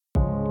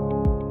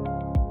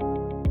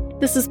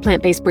This is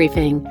Plant-Based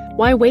Briefing,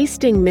 Why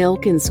Wasting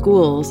Milk in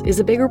Schools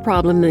is a Bigger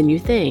Problem Than You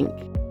Think,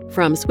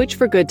 from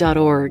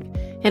switchforgood.org.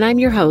 And I'm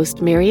your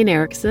host, Marian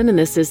Erickson, and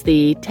this is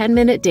the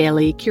 10-minute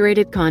daily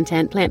curated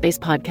content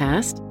plant-based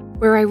podcast,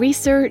 where I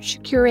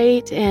research,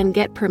 curate, and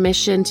get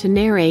permission to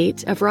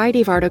narrate a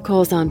variety of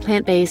articles on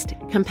plant-based,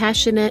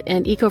 compassionate,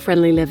 and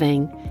eco-friendly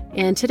living.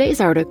 And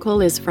today's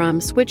article is from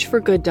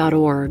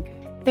switchforgood.org.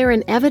 They're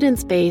an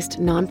evidence-based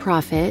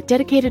nonprofit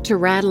dedicated to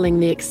rattling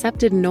the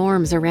accepted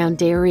norms around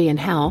dairy and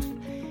health.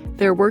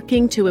 They're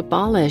working to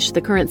abolish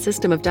the current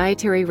system of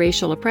dietary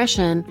racial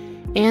oppression,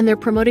 and they're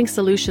promoting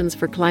solutions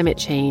for climate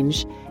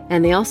change.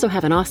 And they also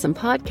have an awesome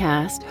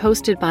podcast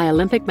hosted by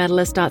Olympic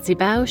medalist Dotsie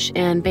Bausch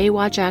and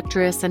Baywatch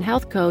actress and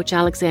health coach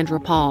Alexandra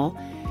Paul.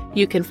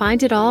 You can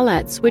find it all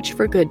at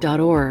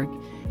switchforgood.org.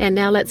 And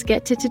now let's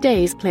get to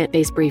today's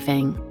plant-based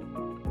briefing.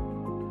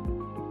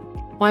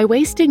 Why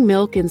Wasting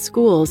Milk in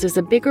Schools is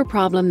a Bigger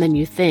Problem Than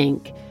You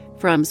Think,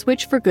 from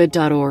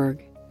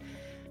switchforgood.org.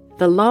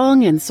 The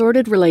long and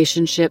sordid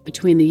relationship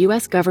between the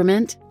U.S.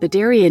 government, the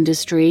dairy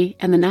industry,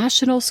 and the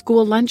National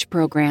School Lunch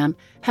Program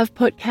have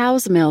put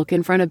cow's milk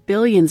in front of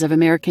billions of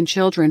American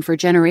children for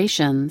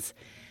generations.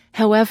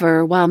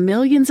 However, while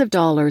millions of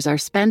dollars are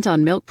spent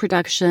on milk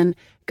production,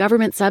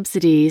 government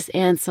subsidies,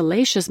 and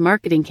salacious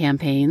marketing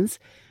campaigns,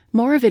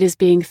 more of it is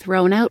being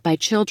thrown out by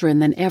children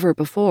than ever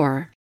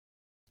before.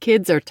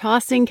 Kids are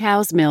tossing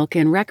cow's milk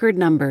in record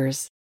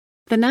numbers.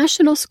 The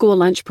National School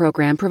Lunch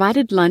Program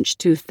provided lunch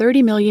to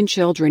 30 million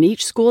children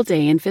each school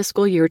day in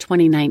fiscal year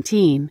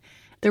 2019.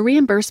 The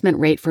reimbursement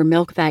rate for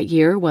milk that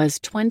year was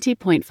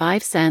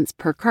 20.5 cents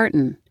per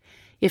carton.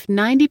 If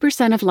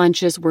 90% of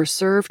lunches were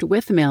served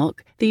with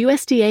milk, the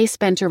USDA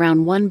spent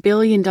around $1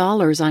 billion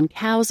on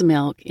cow's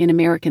milk in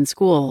American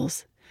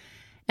schools.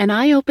 An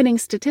eye-opening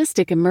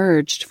statistic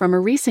emerged from a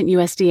recent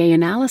USDA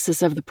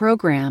analysis of the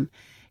program.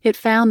 It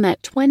found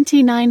that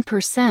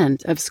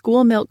 29% of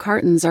school milk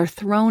cartons are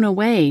thrown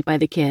away by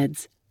the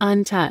kids,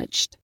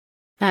 untouched.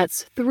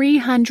 That's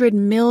 $300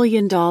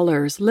 million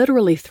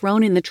literally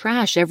thrown in the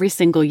trash every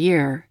single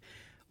year.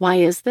 Why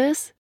is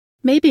this?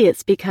 Maybe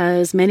it's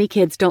because many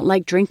kids don't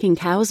like drinking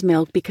cow's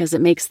milk because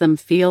it makes them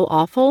feel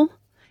awful.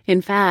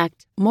 In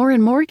fact, more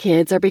and more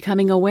kids are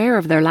becoming aware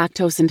of their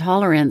lactose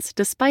intolerance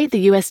despite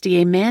the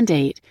USDA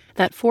mandate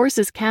that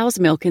forces cow's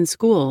milk in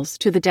schools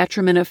to the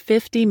detriment of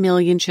 50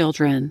 million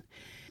children.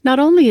 Not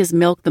only is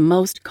milk the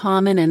most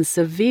common and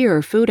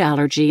severe food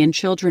allergy in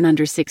children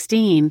under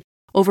 16,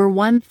 over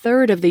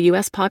 1/3 of the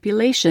U.S.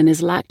 population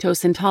is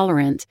lactose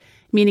intolerant,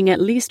 meaning at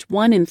least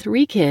 1 in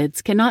 3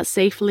 kids cannot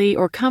safely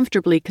or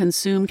comfortably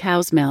consume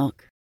cow's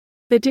milk.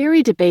 The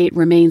dairy debate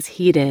remains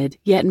heated,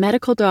 yet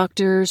medical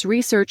doctors,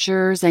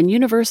 researchers, and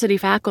university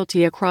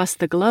faculty across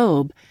the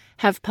globe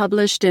have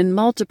published in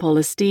multiple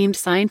esteemed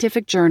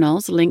scientific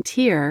journals linked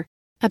here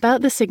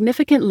about the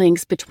significant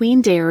links between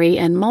dairy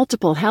and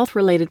multiple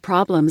health-related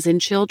problems in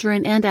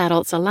children and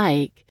adults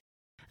alike.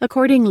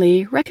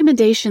 Accordingly,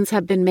 recommendations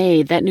have been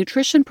made that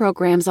nutrition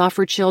programs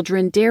offer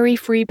children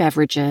dairy-free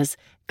beverages,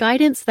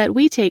 guidance that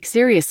we take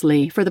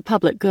seriously for the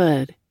public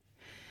good.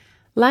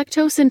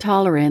 Lactose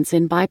intolerance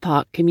in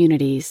BIPOC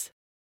communities.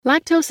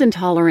 Lactose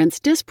intolerance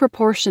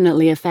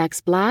disproportionately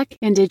affects Black,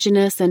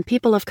 Indigenous, and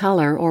people of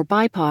color, or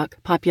BIPOC,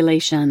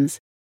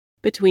 populations.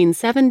 Between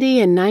 70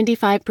 and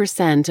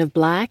 95% of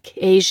Black,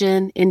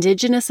 Asian,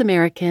 Indigenous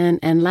American,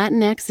 and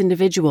Latinx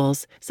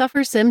individuals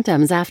suffer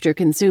symptoms after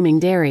consuming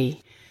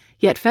dairy.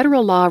 Yet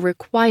federal law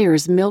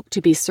requires milk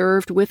to be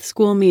served with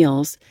school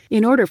meals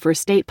in order for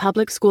state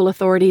public school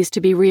authorities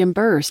to be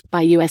reimbursed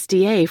by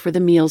USDA for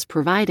the meals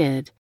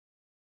provided.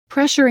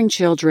 Pressuring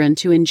children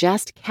to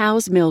ingest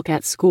cow's milk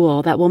at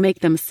school that will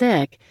make them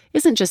sick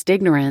isn't just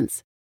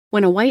ignorance.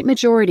 When a white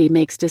majority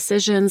makes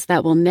decisions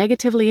that will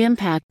negatively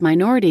impact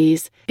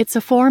minorities, it's a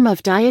form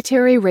of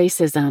dietary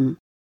racism.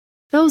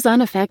 Those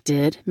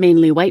unaffected,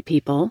 mainly white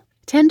people,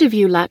 tend to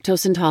view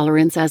lactose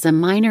intolerance as a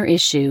minor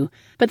issue,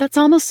 but that's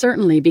almost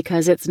certainly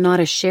because it's not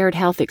a shared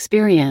health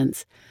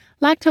experience.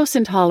 Lactose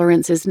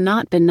intolerance is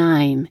not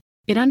benign.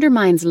 It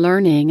undermines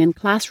learning and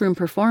classroom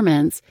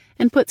performance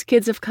and puts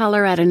kids of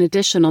color at an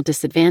additional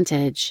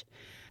disadvantage.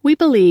 We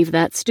believe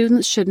that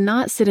students should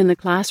not sit in the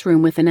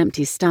classroom with an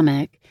empty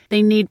stomach.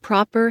 They need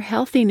proper,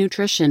 healthy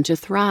nutrition to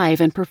thrive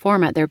and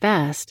perform at their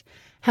best.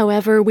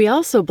 However, we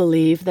also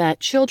believe that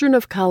children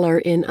of color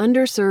in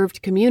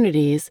underserved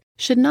communities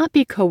should not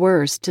be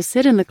coerced to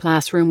sit in the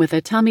classroom with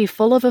a tummy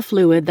full of a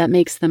fluid that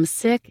makes them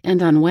sick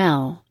and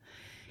unwell.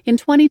 In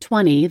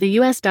 2020, the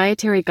U.S.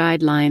 Dietary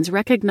Guidelines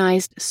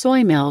recognized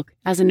soy milk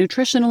as a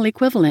nutritional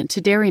equivalent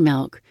to dairy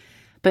milk.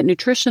 But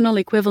nutritional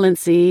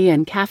equivalency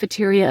and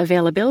cafeteria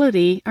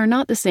availability are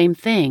not the same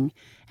thing,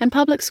 and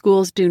public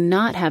schools do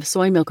not have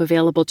soy milk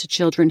available to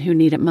children who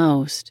need it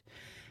most.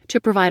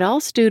 To provide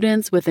all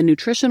students with a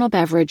nutritional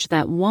beverage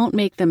that won't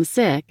make them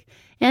sick,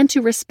 and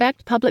to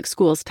respect public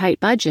schools'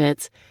 tight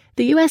budgets,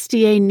 the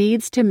USDA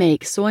needs to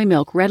make soy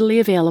milk readily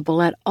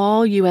available at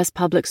all U.S.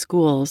 public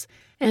schools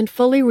and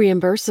fully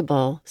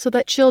reimbursable so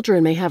that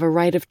children may have a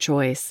right of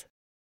choice.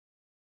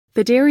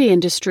 The dairy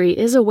industry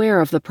is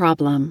aware of the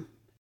problem.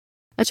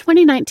 A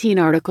 2019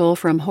 article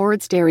from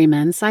Hoard's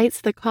Dairyman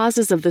cites the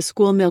causes of the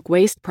school milk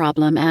waste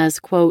problem as,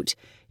 quote,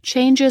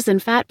 changes in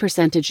fat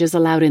percentages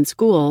allowed in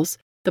schools,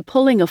 the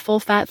pulling of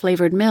full-fat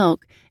flavored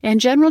milk, and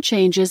general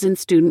changes in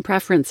student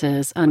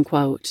preferences,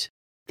 unquote.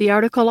 The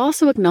article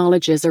also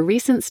acknowledges a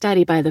recent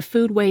study by the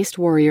Food Waste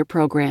Warrior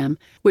program,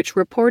 which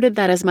reported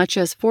that as much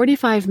as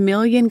 45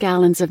 million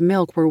gallons of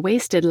milk were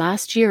wasted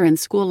last year in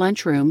school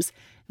lunchrooms,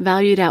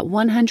 valued at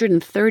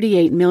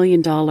 $138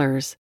 million.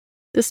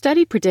 The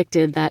study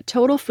predicted that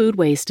total food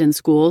waste in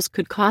schools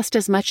could cost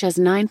as much as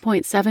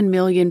 $9.7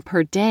 million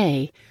per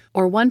day,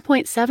 or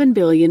 $1.7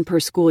 billion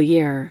per school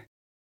year.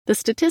 The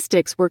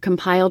statistics were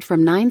compiled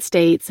from 9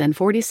 states and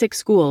 46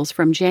 schools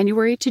from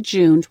January to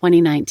June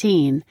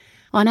 2019.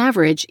 On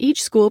average,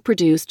 each school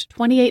produced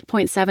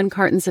 28.7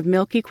 cartons of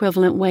milk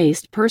equivalent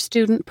waste per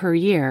student per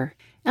year.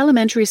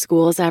 Elementary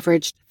schools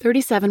averaged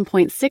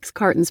 37.6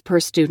 cartons per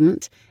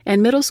student,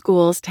 and middle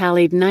schools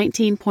tallied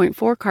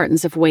 19.4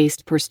 cartons of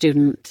waste per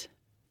student.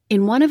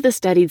 In one of the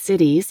studied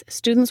cities,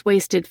 students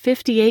wasted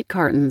 58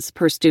 cartons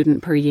per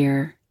student per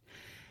year.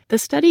 The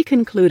study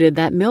concluded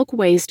that milk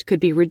waste could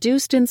be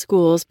reduced in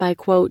schools by,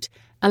 quote,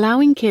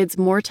 allowing kids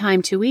more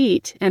time to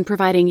eat and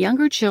providing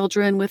younger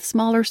children with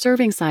smaller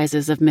serving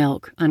sizes of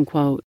milk,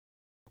 unquote.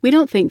 We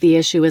don't think the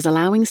issue is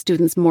allowing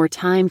students more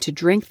time to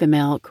drink the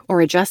milk or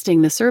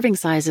adjusting the serving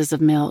sizes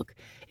of milk.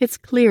 It's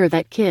clear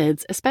that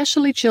kids,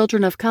 especially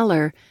children of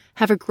color,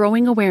 have a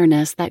growing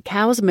awareness that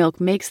cow's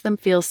milk makes them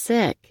feel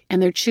sick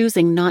and they're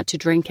choosing not to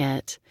drink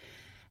it.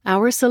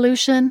 Our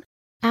solution?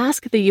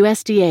 Ask the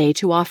USDA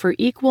to offer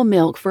equal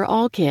milk for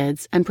all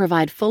kids and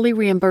provide fully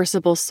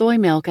reimbursable soy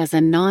milk as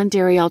a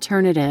non-dairy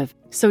alternative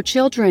so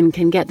children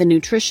can get the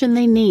nutrition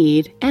they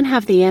need and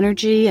have the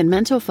energy and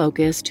mental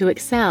focus to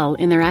excel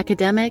in their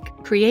academic,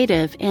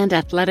 creative, and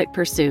athletic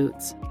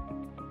pursuits.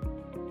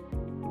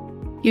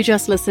 You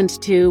just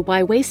listened to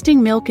Why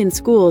Wasting Milk in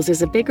Schools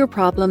is a Bigger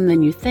Problem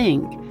Than You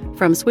Think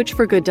from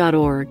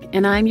switchforgood.org,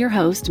 and I'm your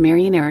host,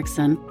 Marian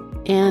Erickson.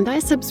 And I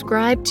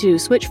subscribe to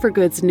Switch for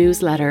Good's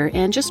newsletter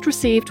and just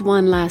received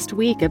one last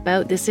week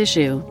about this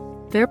issue.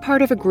 They're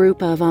part of a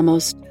group of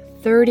almost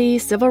 30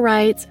 civil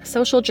rights,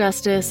 social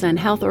justice, and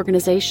health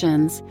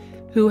organizations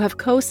who have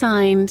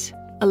co-signed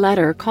a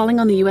letter calling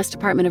on the U.S.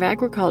 Department of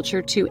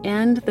Agriculture to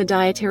end the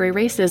dietary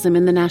racism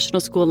in the National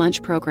School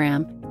Lunch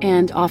Program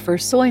and offer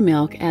soy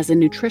milk as a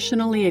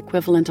nutritionally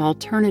equivalent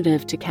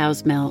alternative to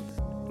cow's milk.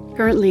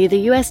 Currently,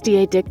 the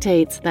USDA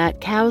dictates that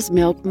cow's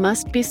milk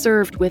must be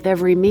served with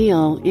every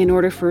meal in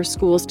order for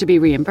schools to be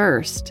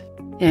reimbursed,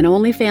 and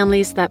only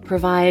families that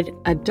provide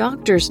a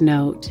doctor's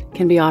note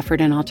can be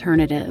offered an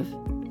alternative.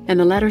 And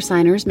the letter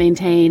signers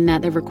maintain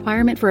that the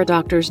requirement for a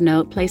doctor's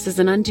note places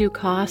an undue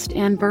cost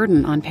and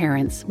burden on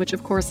parents, which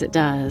of course it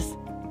does.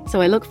 So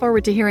I look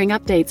forward to hearing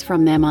updates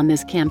from them on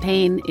this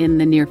campaign in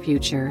the near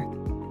future.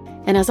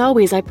 And as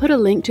always, I put a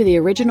link to the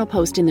original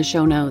post in the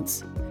show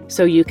notes,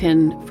 so you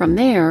can, from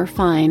there,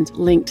 find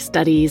linked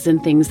studies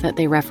and things that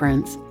they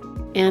reference.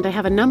 And I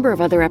have a number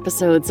of other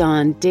episodes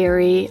on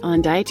dairy,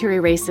 on dietary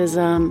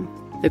racism,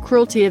 the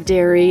cruelty of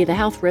dairy, the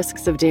health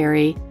risks of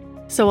dairy.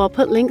 So I'll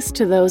put links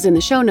to those in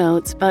the show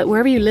notes, but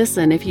wherever you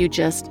listen, if you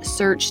just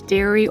search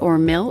dairy or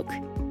milk,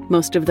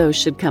 most of those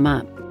should come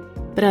up.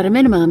 But at a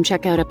minimum,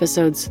 check out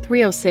episodes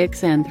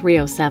 306 and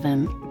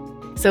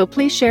 307. So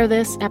please share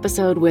this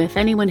episode with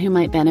anyone who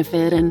might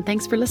benefit, and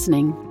thanks for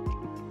listening.